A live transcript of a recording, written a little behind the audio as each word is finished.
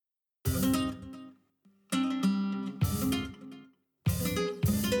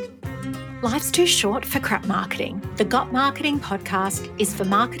Life's too short for crap marketing. The Got Marketing podcast is for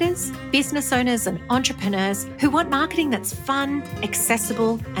marketers, business owners, and entrepreneurs who want marketing that's fun,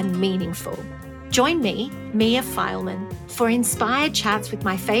 accessible, and meaningful. Join me, Mia Fileman, for inspired chats with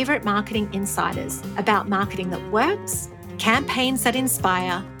my favourite marketing insiders about marketing that works, campaigns that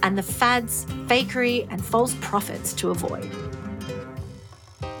inspire, and the fads, fakery, and false profits to avoid.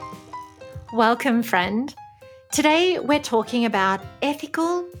 Welcome, friend. Today, we're talking about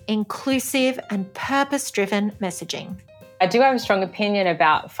ethical, inclusive, and purpose-driven messaging. I do have a strong opinion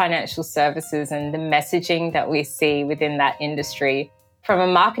about financial services and the messaging that we see within that industry. From a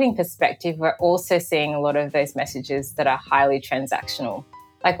marketing perspective, we're also seeing a lot of those messages that are highly transactional,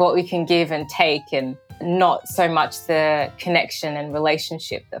 like what we can give and take, and not so much the connection and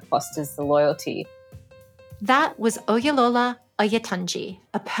relationship that fosters the loyalty. That was Oyelola Oyetunji,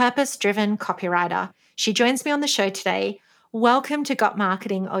 a purpose-driven copywriter. She joins me on the show today. Welcome to Got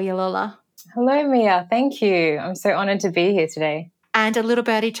Marketing, Oyelola. Hello, Mia. Thank you. I'm so honoured to be here today. And a little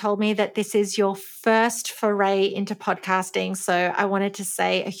birdie told me that this is your first foray into podcasting. So I wanted to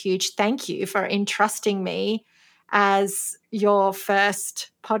say a huge thank you for entrusting me as your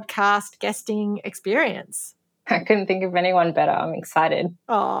first podcast guesting experience. I couldn't think of anyone better. I'm excited.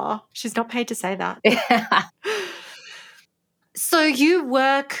 Oh, she's not paid to say that. Yeah. So you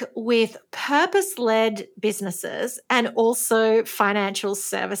work with purpose-led businesses and also financial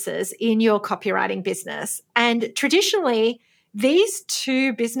services in your copywriting business. And traditionally, these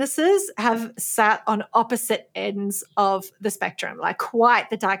two businesses have sat on opposite ends of the spectrum, like quite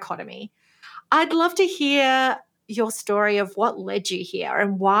the dichotomy. I'd love to hear your story of what led you here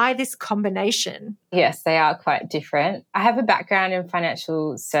and why this combination. Yes, they are quite different. I have a background in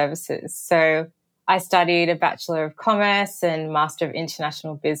financial services. So I studied a Bachelor of Commerce and Master of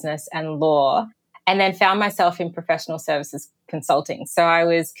International Business and Law, and then found myself in professional services consulting. So I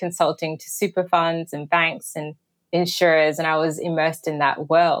was consulting to super funds and banks and insurers, and I was immersed in that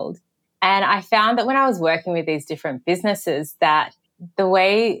world. And I found that when I was working with these different businesses, that the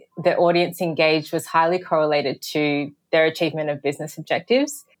way the audience engaged was highly correlated to their achievement of business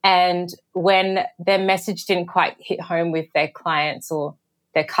objectives. And when their message didn't quite hit home with their clients or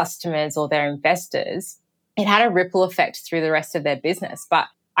their customers or their investors, it had a ripple effect through the rest of their business. But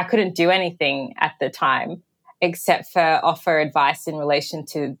I couldn't do anything at the time except for offer advice in relation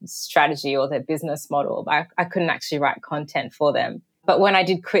to strategy or their business model. I couldn't actually write content for them. But when I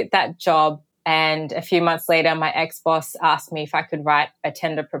did quit that job, and a few months later, my ex-boss asked me if I could write a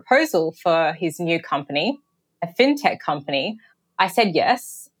tender proposal for his new company, a fintech company, I said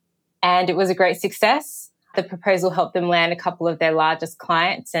yes. And it was a great success. The proposal helped them land a couple of their largest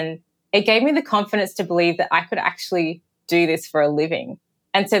clients, and it gave me the confidence to believe that I could actually do this for a living.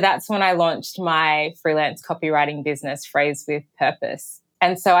 And so that's when I launched my freelance copywriting business, Phrase with Purpose.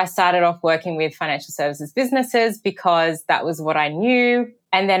 And so I started off working with financial services businesses because that was what I knew.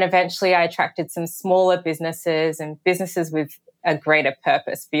 And then eventually I attracted some smaller businesses and businesses with a greater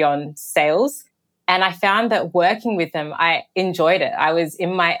purpose beyond sales. And I found that working with them, I enjoyed it. I was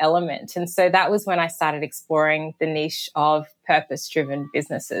in my element. And so that was when I started exploring the niche of purpose-driven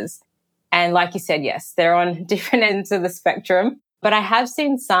businesses. And like you said, yes, they're on different ends of the spectrum. But I have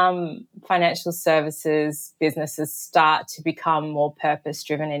seen some financial services businesses start to become more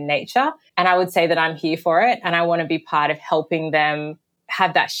purpose-driven in nature. And I would say that I'm here for it. And I want to be part of helping them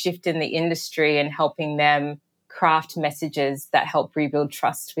have that shift in the industry and helping them craft messages that help rebuild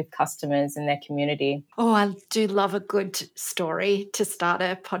trust with customers and their community. Oh, I do love a good story to start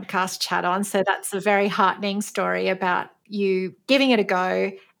a podcast chat on. So that's a very heartening story about you giving it a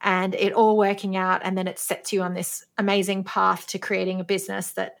go and it all working out, and then it sets you on this amazing path to creating a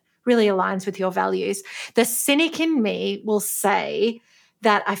business that really aligns with your values. The cynic in me will say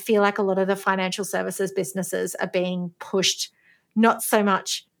that I feel like a lot of the financial services businesses are being pushed not so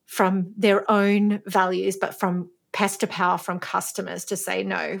much from their own values, but from pest to power from customers to say,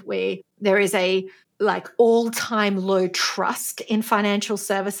 no, there is a all-time low trust in financial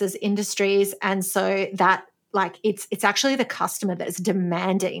services industries. And so that it's actually the customer that's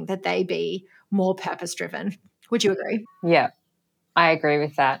demanding that they be more purpose-driven. Would you agree? Yeah, I agree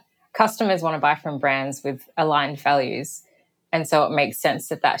with that. Customers want to buy from brands with aligned values. And so it makes sense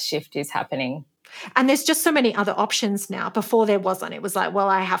that that shift is happening. And there's just so many other options now. Before there wasn't. It was like, well,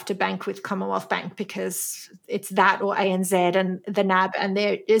 I have to bank with Commonwealth Bank because it's that or ANZ and the NAB, and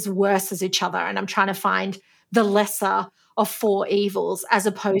they're as worse as each other. And I'm trying to find the lesser of four evils, as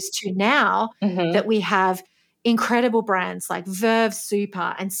opposed to now that we have incredible brands like Verve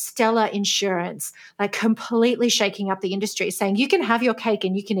Super and Stellar Insurance, like completely shaking up the industry, saying you can have your cake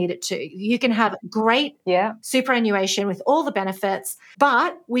and you can eat it too. You can have great superannuation with all the benefits,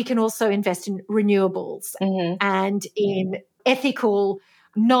 but we can also invest in renewables and in ethical,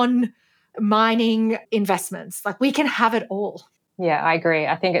 non-mining investments. Like we can have it all. Yeah, I agree.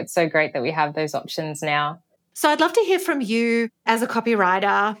 I think it's so great that we have those options now. So I'd love to hear from you as a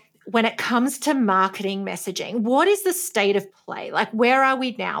copywriter when it comes to marketing messaging. What is the state of play? Like, where are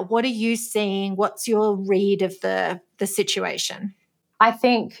we now? What are you seeing? What's your read of the situation? I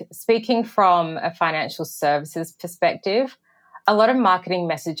think speaking from a financial services perspective, a lot of marketing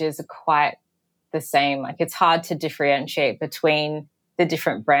messages are quite the same. Like it's hard to differentiate between the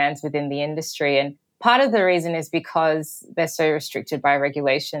different brands within the industry. And part of the reason is because they're so restricted by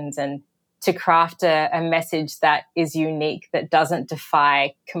regulations, and to craft a message that is unique, that doesn't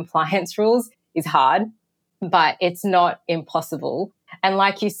defy compliance rules is hard, but it's not impossible. And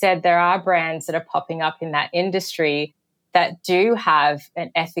like you said, there are brands that are popping up in that industry that do have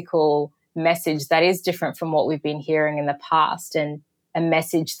an ethical message that is different from what we've been hearing in the past, and a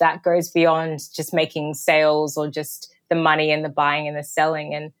message that goes beyond just making sales or just the money and the buying and the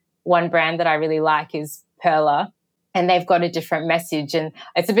selling. And one brand that I really like is Perla, and they've got a different message. And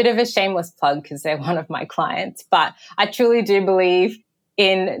it's a bit of a shameless plug because they're one of my clients, but I truly do believe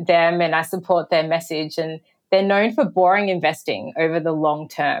in them and I support their message. And they're known for boring investing over the long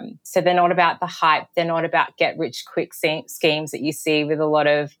term. So they're not about the hype. They're not about get rich quick schemes that you see with a lot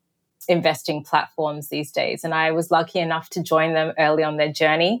of investing platforms these days. And I was lucky enough to join them early on their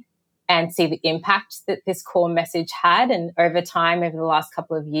journey and see the impact that this core message had. And over time, over the last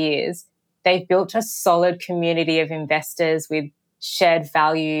couple of years, they've built a solid community of investors with shared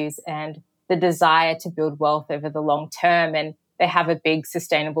values and the desire to build wealth over the long term. And they have a big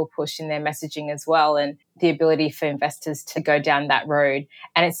sustainable push in their messaging as well, and the ability for investors to go down that road.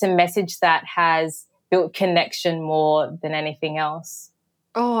 And it's a message that has built connection more than anything else.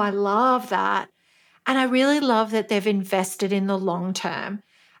 Oh, I love that. And I really love that they've invested in the long term.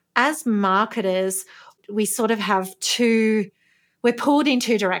 As marketers, we sort of have we're pulled in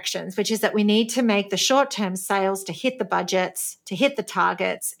two directions, which is that we need to make the short-term sales to hit the budgets, to hit the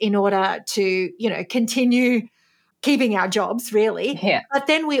targets in order to, continue keeping our jobs, really. Yeah. But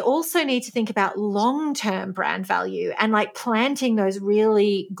then we also need to think about long-term brand value and like planting those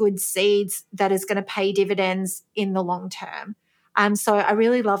really good seeds that is going to pay dividends in the long term. So I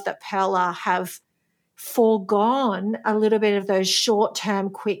really love that Perla have foregone a little bit of those short-term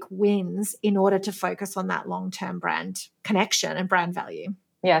quick wins in order to focus on that long-term brand connection and brand value.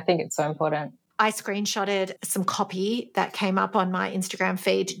 Yeah, I think it's so important. I screenshotted some copy that came up on my Instagram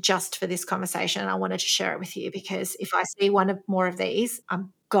feed just for this conversation. I wanted to share it with you because if I see more of these,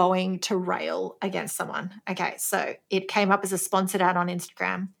 I'm going to rail against someone. Okay, so it came up as a sponsored ad on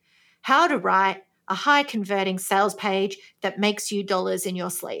Instagram. How to write a high converting sales page that makes you dollars in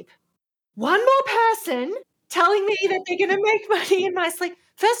your sleep. One more person telling me that they're going to make money in my sleep.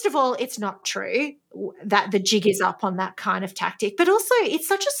 First of all, it's not true that the jig is up on that kind of tactic, but also it's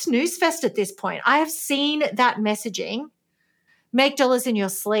such a snooze fest at this point. I have seen that messaging, make dollars in your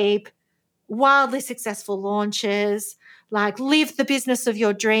sleep, wildly successful launches, like live the business of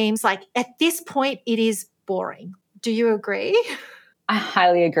your dreams. Like at this point, it is boring. Do you agree? I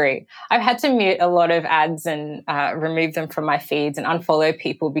highly agree. I've had to mute a lot of ads and remove them from my feeds and unfollow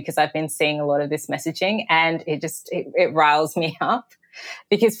people because I've been seeing a lot of this messaging, and it riles me up.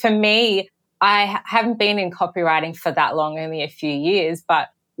 Because for me, I haven't been in copywriting for that long, only a few years. But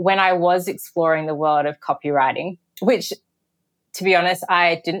when I was exploring the world of copywriting, which, to be honest,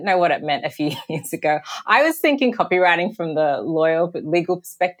 I didn't know what it meant a few years ago. I was thinking copywriting from the legal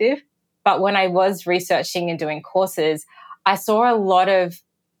perspective. But when I was researching and doing courses, I saw a lot of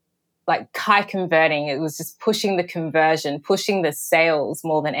like high converting. It was just pushing the conversion, pushing the sales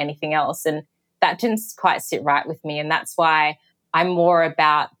more than anything else. And that didn't quite sit right with me. And that's why I'm more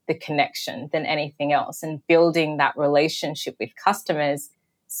about the connection than anything else, and building that relationship with customers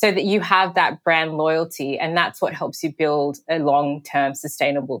so that you have that brand loyalty. And that's what helps you build a long-term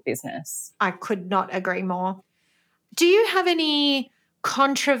sustainable business. I could not agree more. Do you have any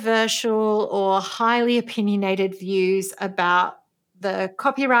controversial or highly opinionated views about the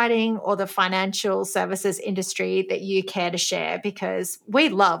copywriting or the financial services industry that you care to share? Because we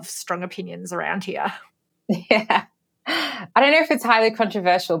love strong opinions around here. Yeah. I don't know if it's highly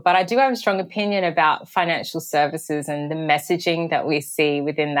controversial, but I do have a strong opinion about financial services and the messaging that we see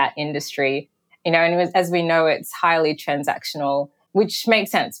within that industry. And as we know, it's highly transactional, which makes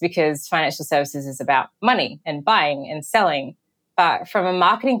sense because financial services is about money and buying and selling. But from a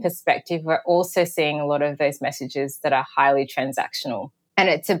marketing perspective, we're also seeing a lot of those messages that are highly transactional. And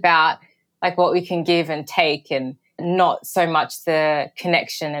it's about like what we can give and take, and not so much the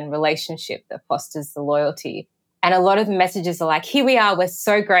connection and relationship that fosters the loyalty. And a lot of the messages are like, here we are, we're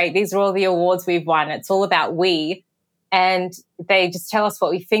so great. These are all the awards we've won. It's all about we. And they just tell us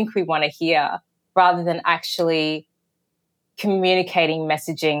what we think we want to hear rather than actually communicating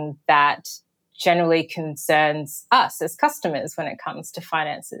messaging that generally concerns us as customers when it comes to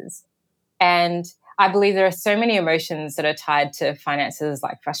finances. And I believe there are so many emotions that are tied to finances,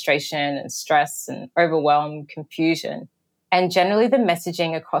 like frustration and stress and overwhelm, confusion. And generally the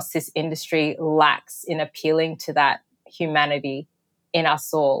messaging across this industry lacks in appealing to that humanity in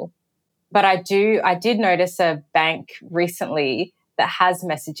us all. But I did notice a bank recently that has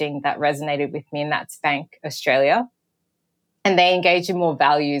messaging that resonated with me, and that's Bank Australia. And they engage in more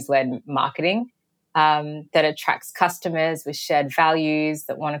values-led marketing that attracts customers with shared values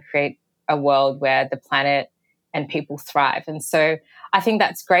that want to create a world where the planet and people thrive. And so I think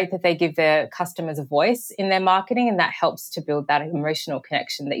that's great that they give their customers a voice in their marketing, and that helps to build that emotional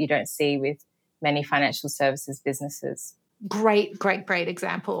connection that you don't see with many financial services businesses. Great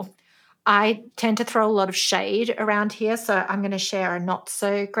example. I tend to throw a lot of shade around here, so I'm going to share a not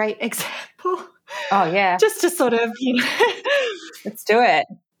so great example. Oh, yeah. Just to sort of, Let's do it.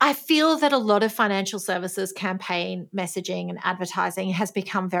 I feel that a lot of financial services campaign messaging and advertising has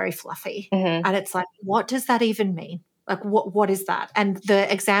become very fluffy. Mm-hmm. And it's like, what does that even mean? Like, what is that? And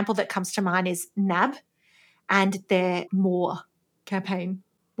the example that comes to mind is NAB and their More campaign.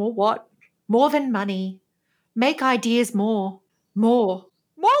 More what? More than money. Make ideas more. More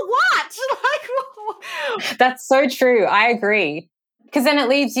what? Like, that's so true. I agree. Because then it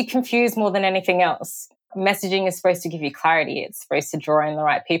leaves you confused more than anything else. Messaging is supposed to give you clarity. It's supposed to draw in the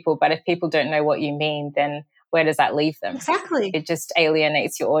right people. But if people don't know what you mean, then where does that leave them? Exactly. It just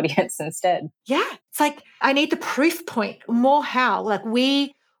alienates your audience instead. Yeah. It's like, I need the proof point. More how. Like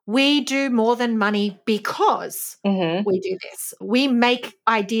we do more than money because we do this. We make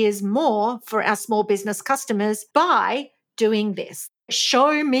ideas more for our small business customers by doing this.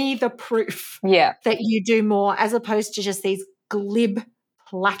 Show me the proof that you do more, as opposed to just these glib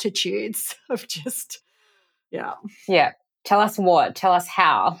platitudes of just, Yeah. Tell us what. Tell us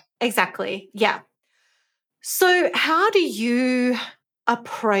how. Exactly. Yeah. So how do you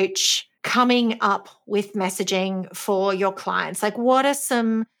approach coming up with messaging for your clients? Like, what are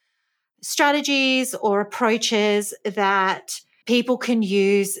some strategies or approaches that people can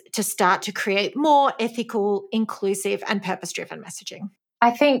use to start to create more ethical, inclusive, and purpose-driven messaging?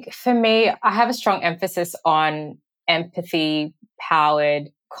 I think for me, I have a strong emphasis on empathy-powered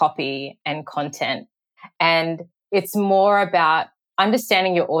copy and content. And it's more about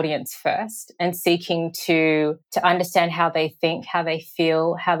understanding your audience first and seeking to understand how they think, how they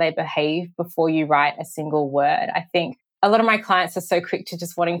feel, how they behave before you write a single word. I think a lot of my clients are so quick to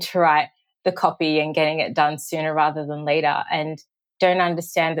just wanting to write the copy and getting it done sooner rather than later, and don't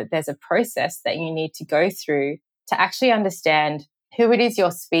understand that there's a process that you need to go through to actually understand who it is you're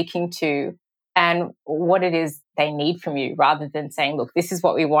speaking to and what it is they need from you, rather than saying, look, this is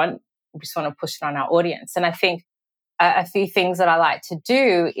what we want. We just want to push it on our audience. And I think a few things that I like to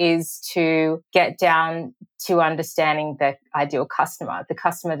do is to get down to understanding the ideal customer, the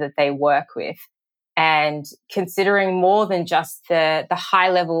customer that they work with, and considering more than just the high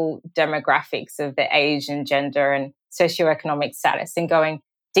level demographics of their age and gender and socioeconomic status, and going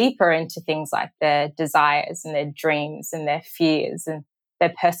deeper into things like their desires and their dreams and their fears and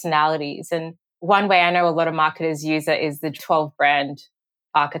their personalities. And one way I know a lot of marketers use it is the 12 brand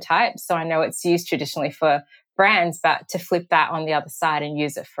archetype. So I know it's used traditionally for brands, but to flip that on the other side and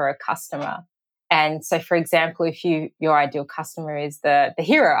use it for a customer. And so, for example, if your ideal customer is the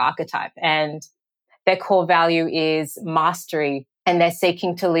hero archetype and their core value is mastery and they're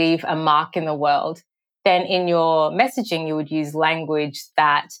seeking to leave a mark in the world, then in your messaging, you would use language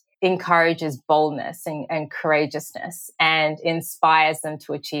that encourages boldness and courageousness and inspires them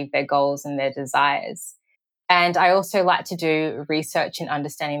to achieve their goals and their desires. And I also like to do research in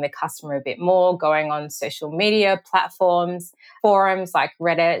understanding the customer a bit more, going on social media platforms, forums like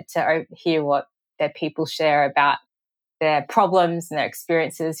Reddit, to hear what their people share about their problems and their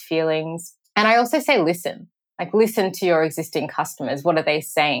experiences, feelings. And I also say listen to your existing customers. What are they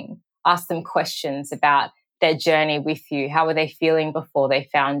saying? Ask them questions about their journey with you. How were they feeling before they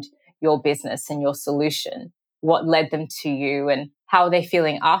found your business and your solution? What led them to you, and how are they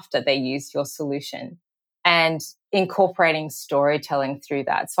feeling after they used your solution? And incorporating storytelling through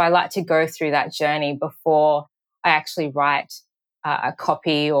that. So I like to go through that journey before I actually write a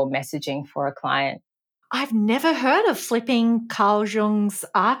copy or messaging for a client. I've never heard of flipping Carl Jung's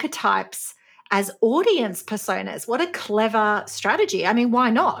archetypes as audience personas. What a clever strategy. I mean,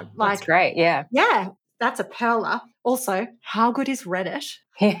 why not? That's great. Yeah. Yeah, that's a perler. Also, how good is Reddit?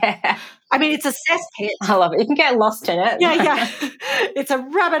 Yeah. I mean, it's a cesspit. I love it. You can get lost in it. Yeah. It's a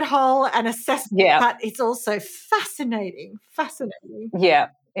rabbit hole and a cesspit, Yeah. but it's also fascinating. Yeah,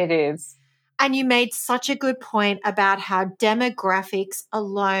 it is. And you made such a good point about how demographics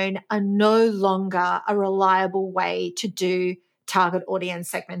alone are no longer a reliable way to do target audience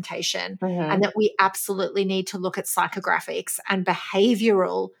segmentation, and that we absolutely need to look at psychographics and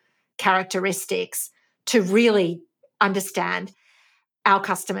behavioral characteristics to really understand our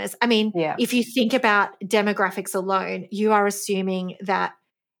customers. I mean, if you think about demographics alone, you are assuming that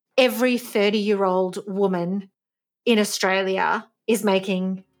every 30-year-old woman in Australia is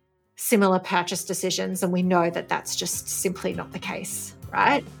making similar purchase decisions, and we know that that's just simply not the case,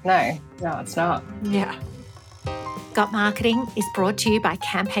 right? No, it's not. Yeah. Got Marketing is brought to you by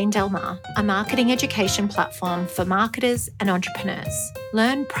Campaign Del Mar, a marketing education platform for marketers and entrepreneurs.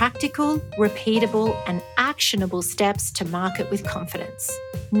 Learn practical, repeatable, and actionable steps to market with confidence.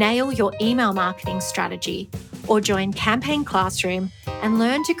 Nail your email marketing strategy or join Campaign Classroom and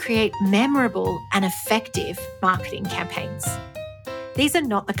learn to create memorable and effective marketing campaigns. These are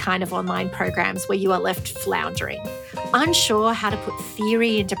not the kind of online programs where you are left floundering, unsure how to put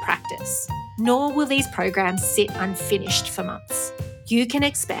theory into practice, nor will these programs sit unfinished for months. You can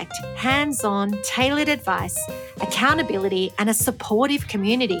expect hands-on, tailored advice, accountability, and a supportive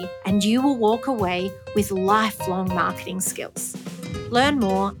community, and you will walk away with lifelong marketing skills. Learn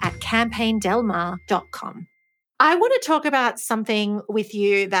more at campaigndelmar.com. I want to talk about something with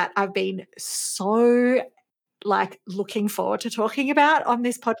you that I've been so looking forward to talking about on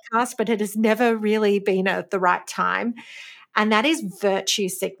this podcast, but it has never really been at the right time. And that is virtue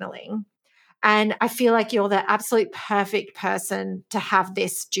signaling. And I feel like you're the absolute perfect person to have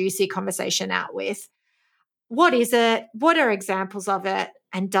this juicy conversation out with. What is it? What are examples of it?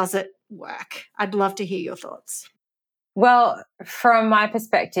 And does it work? I'd love to hear your thoughts. Well, from my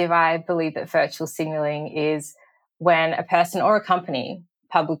perspective, I believe that virtual signaling is when a person or a company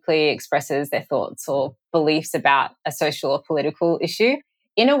publicly expresses their thoughts or beliefs about a social or political issue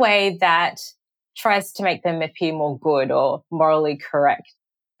in a way that tries to make them appear more good or morally correct.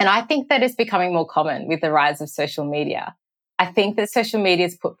 And I think that is becoming more common with the rise of social media. I think that social media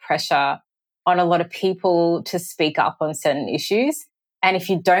has put pressure on a lot of people to speak up on certain issues. And if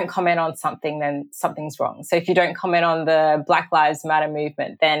you don't comment on something, then something's wrong. So if you don't comment on the Black Lives Matter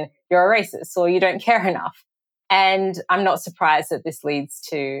movement, then you're a racist or you don't care enough. And I'm not surprised that this leads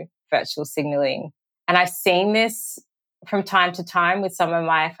to virtual signaling. And I've seen this from time to time with some of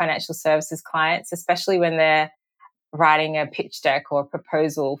my financial services clients, especially when they're writing a pitch deck or a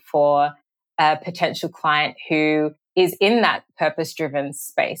proposal for a potential client who is in that purpose-driven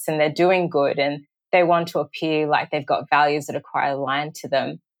space and they're doing good and they want to appear like they've got values that are quite aligned to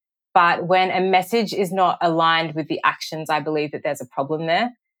them. But when a message is not aligned with the actions, I believe that there's a problem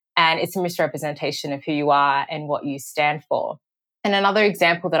there. And it's a misrepresentation of who you are and what you stand for. And another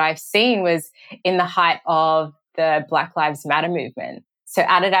example that I've seen was in the height of the Black Lives Matter movement. So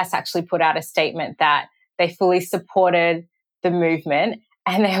Adidas actually put out a statement that they fully supported the movement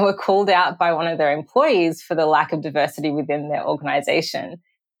and they were called out by one of their employees for the lack of diversity within their organization.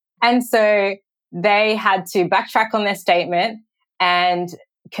 And so they had to backtrack on their statement and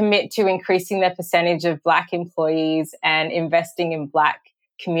commit to increasing their percentage of Black employees and investing in Black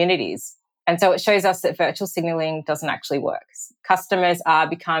communities. And so it shows us that virtual signaling doesn't actually work. Customers are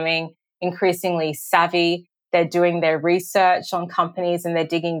becoming increasingly savvy. They're doing their research on companies and they're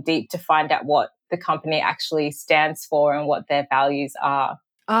digging deep to find out what the company actually stands for and what their values are.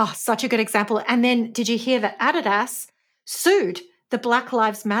 Oh, such a good example. And then did you hear that Adidas sued the Black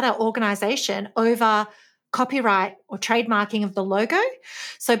Lives Matter organization over copyright or trademarking of the logo?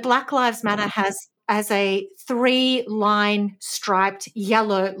 So Black Lives Matter has as a 3-line striped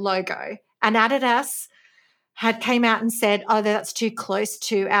yellow logo. And Adidas had came out and said, oh, that's too close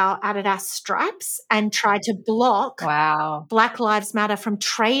to our Adidas stripes, and tried to block Black Lives Matter from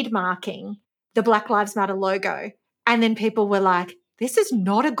trademarking the Black Lives Matter logo. And then people were like, this is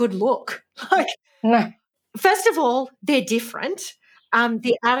not a good look. No. First of all, they're different.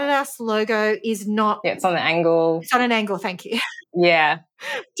 The Adidas logo is not... Yeah, it's on the angle. It's on an angle, thank you. Yeah.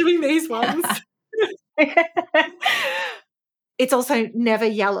 Doing these ones. It's also never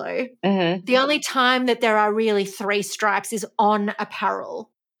yellow. Mm-hmm. The only time that there are really 3 stripes is on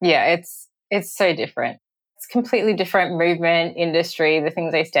apparel. Yeah, it's so different. It's completely different movement, industry, the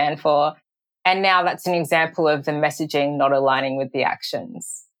things they stand for. And now that's an example of the messaging not aligning with the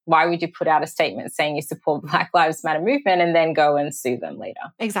actions. why would you put out a statement saying you support Black Lives Matter movement and then go and sue them later?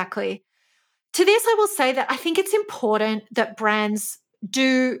 Exactly. To this, I will say that I think it's important that brands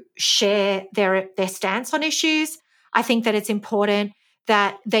do share their stance on issues. I think that it's important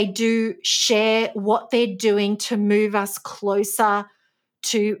that they do share what they're doing to move us closer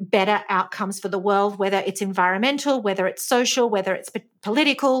to better outcomes for the world, whether it's environmental, whether it's social, whether it's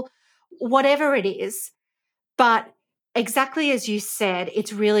political, whatever it is. But exactly as you said,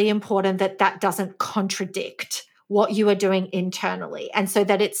 it's really important that that doesn't contradict what you are doing internally. And so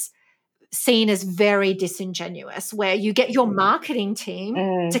that it's seen as very disingenuous, where you get your marketing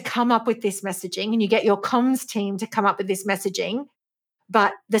team to come up with this messaging and you get your comms team to come up with this messaging,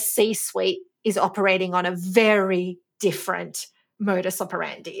 but the C-suite is operating on a very different modus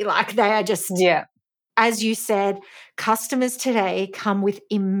operandi. Like they are just, as you said, customers today come with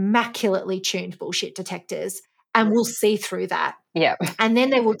immaculately tuned bullshit detectors and we'll see through that. Yeah. And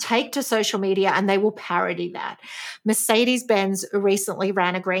then they will take to social media and they will parody that. Mercedes-Benz recently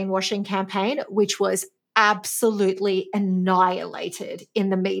ran a greenwashing campaign, which was absolutely annihilated in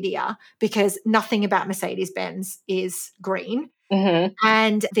the media because nothing about Mercedes-Benz is green. Mm-hmm.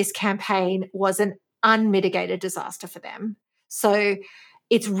 And this campaign was an unmitigated disaster for them. So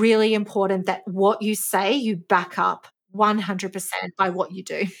it's really important that what you say, you back up 100% by what you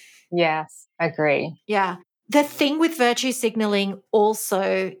do. Yes, agree. Yeah. The thing with virtue signaling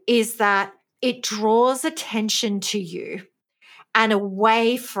also is that it draws attention to you and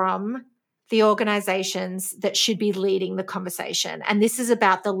away from the organizations that should be leading the conversation. And this is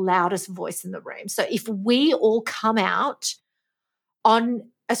about the loudest voice in the room. So if we all come out on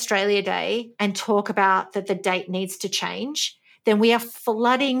Australia Day and talk about that the date needs to change, then we are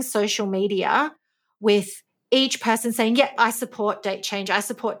flooding social media with each person saying, yeah, I support date change,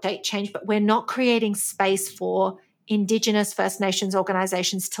 but we're not creating space for Indigenous First Nations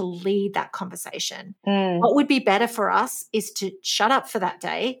organizations to lead that conversation. What would be better for us is to shut up for that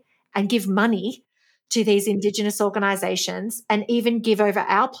day and give money to these Indigenous organizations and even give over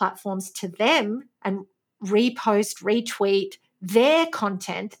our platforms to them and repost, retweet their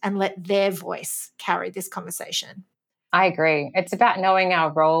content and let their voice carry this conversation. I agree. It's about knowing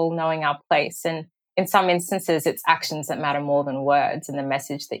our role, knowing our place. And in some instances, it's actions that matter more than words and the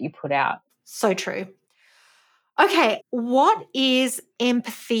message that you put out. So true. Okay, what is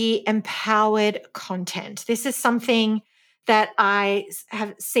empathy empowered content? This is something that I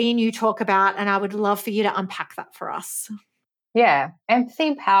have seen you talk about, and I would love for you to unpack that for us. Yeah, empathy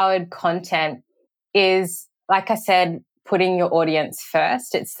empowered content is, like I said, putting your audience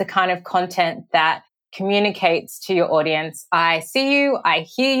first. It's the kind of content that communicates to your audience, I see you, I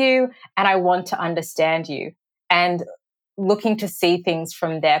hear you, and I want to understand you. And looking to see things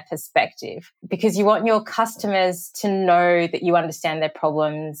from their perspective, because you want your customers to know that you understand their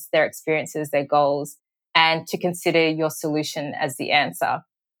problems, their experiences, their goals, and to consider your solution as the answer.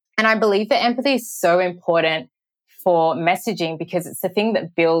 And I believe that empathy is so important for messaging because it's the thing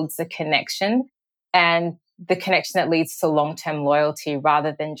that builds a connection and the connection that leads to long-term loyalty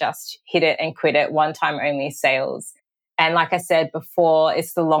rather than just hit it and quit it, one-time only sales. And like I said before,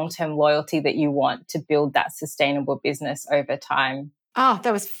 it's the long-term loyalty that you want to build that sustainable business over time. Oh,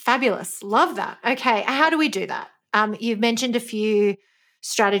 that was fabulous. Love that. Okay. How do we do that? You've mentioned a few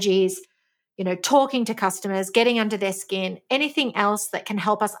strategies, talking to customers, getting under their skin. Anything else that can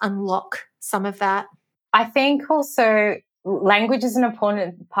help us unlock some of that? I think also language is an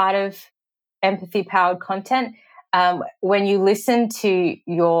important part of empathy-powered content. When you listen to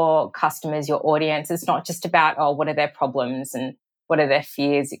your customers, your audience, it's not just about, what are their problems and what are their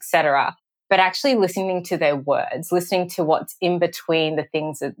fears, etc., but actually listening to their words, listening to what's in between the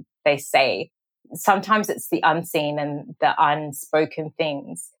things that they say. Sometimes it's the unseen and the unspoken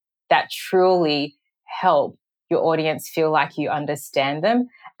things that truly help your audience feel like you understand them.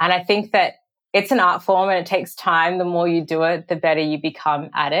 And I think that it's an art form and it takes time. The more you do it, the better you become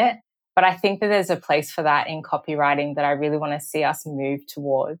at it. But I think that there's a place for that in copywriting that I really want to see us move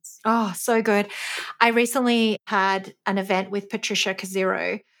towards. Oh, so good. I recently had an event with Patricia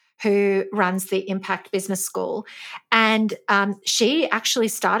Kaziro, who runs the Impact Business School. And she actually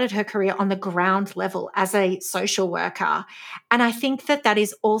started her career on the ground level as a social worker. And I think that that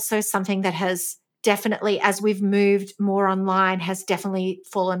is also something that has definitely, as we've moved more online, has definitely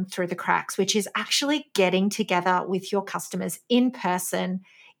fallen through the cracks, which is actually getting together with your customers in person,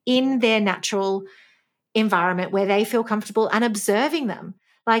 in their natural environment where they feel comfortable and observing them.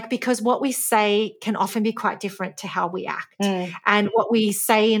 Because what we say can often be quite different to how we act. And what we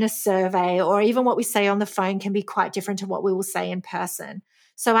say in a survey or even what we say on the phone can be quite different to what we will say in person.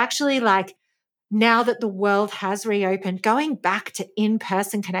 So actually now that the world has reopened, going back to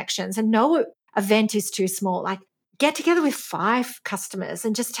in-person connections, and no event is too small. Like, get together with 5 customers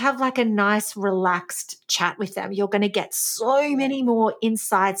and just have like a nice, relaxed chat with them. You're going to get so many more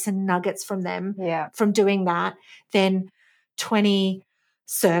insights and nuggets from them from doing that than 20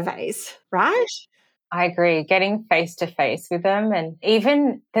 surveys, right? I agree. Getting face to face with them. And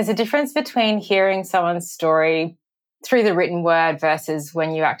even there's a difference between hearing someone's story through the written word versus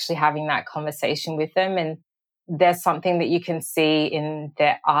when you're actually having that conversation with them. And there's something that you can see in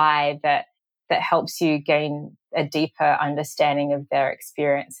their eye that helps you gain a deeper understanding of their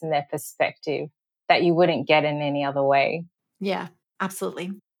experience and their perspective that you wouldn't get in any other way. Yeah,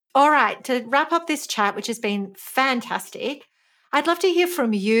 absolutely. All right. To wrap up this chat, which has been fantastic, I'd love to hear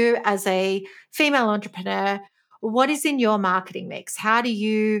from you as a female entrepreneur. What is in your marketing mix? How do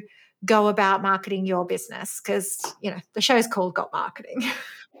you go about marketing your business? Because, the show's called Got Marketing.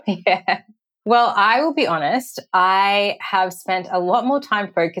 Yeah. Well, I will be honest, I have spent a lot more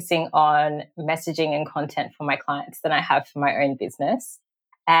time focusing on messaging and content for my clients than I have for my own business.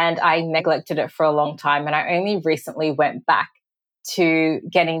 And I neglected it for a long time. And I only recently went back to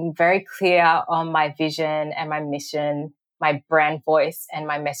getting very clear on my vision and my mission, my brand voice, and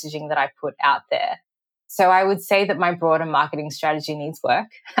my messaging that I put out there. So I would say that my broader marketing strategy needs work.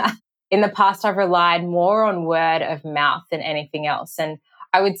 In the past, I've relied more on word of mouth than anything else. And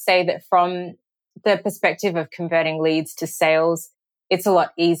I would say that from the perspective of converting leads to sales, it's a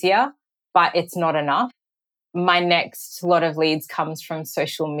lot easier, but it's not enough. My next lot of leads comes from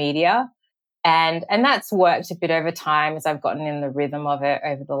social media. And that's worked a bit over time as I've gotten in the rhythm of it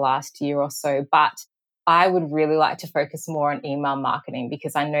over the last year or so. But I would really like to focus more on email marketing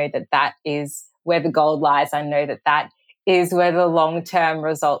because I know that is where the gold lies. I know that is where the long-term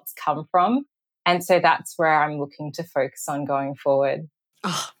results come from. And so that's where I'm looking to focus on going forward.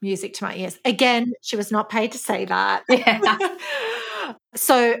 Oh, music to my ears. Again, she was not paid to say that. Yeah.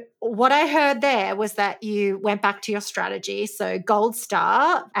 So what I heard there was that you went back to your strategy, so gold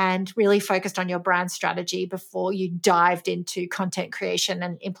star, and really focused on your brand strategy before you dived into content creation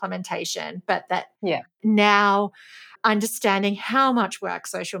and implementation. But that now understanding how much work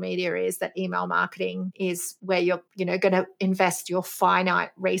social media is, that email marketing is where you're, going to invest your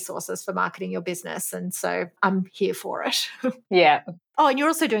finite resources for marketing your business. And so I'm here for it. Yeah. Oh, and you're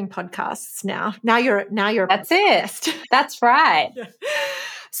also doing podcasts now. Now you're That's it. That's right.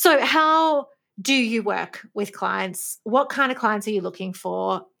 So how do you work with clients? What kind of clients are you looking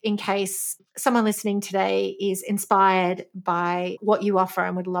for in case someone listening today is inspired by what you offer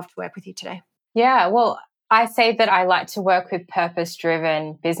and would love to work with you today? Yeah, well, I say that I like to work with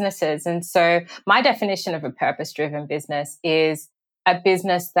purpose-driven businesses. And so my definition of a purpose-driven business is a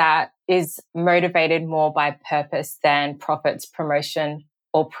business that is motivated more by purpose than profits, promotion,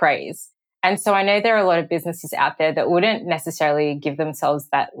 or praise. And so I know there are a lot of businesses out there that wouldn't necessarily give themselves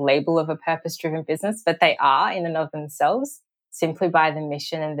that label of a purpose-driven business, but they are in and of themselves simply by the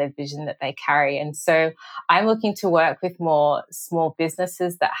mission and the vision that they carry. And so I'm looking to work with more small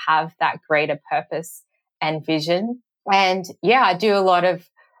businesses that have that greater purpose and vision. And yeah, I do a lot of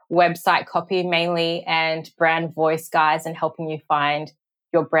website copy mainly and brand voice guides and helping you find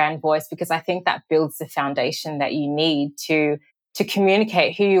your brand voice, because I think that builds the foundation that you need to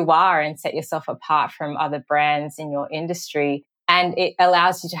communicate who you are and set yourself apart from other brands in your industry. And it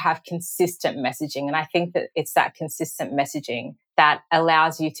allows you to have consistent messaging. And I think that it's that consistent messaging that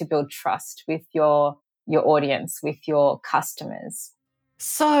allows you to build trust with your audience, with your customers.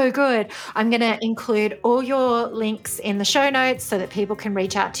 So good. I'm going to include all your links in the show notes so that people can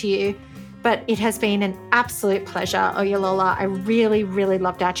reach out to you. But it has been an absolute pleasure, Oyelola. I really, really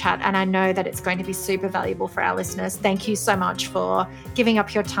loved our chat, and I know that it's going to be super valuable for our listeners. Thank you so much for giving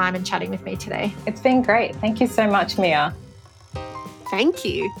up your time and chatting with me today. It's been great. Thank you so much, Mia. Thank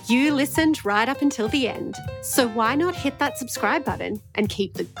you. You listened right up until the end. So why not hit that subscribe button and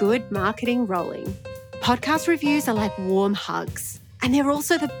keep the good marketing rolling? Podcast reviews are like warm hugs, and they're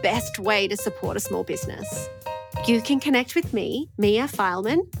also the best way to support a small business. You can connect with me, Mia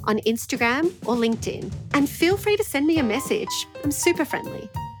Fileman, on Instagram or LinkedIn, and feel free to send me a message. I'm super friendly.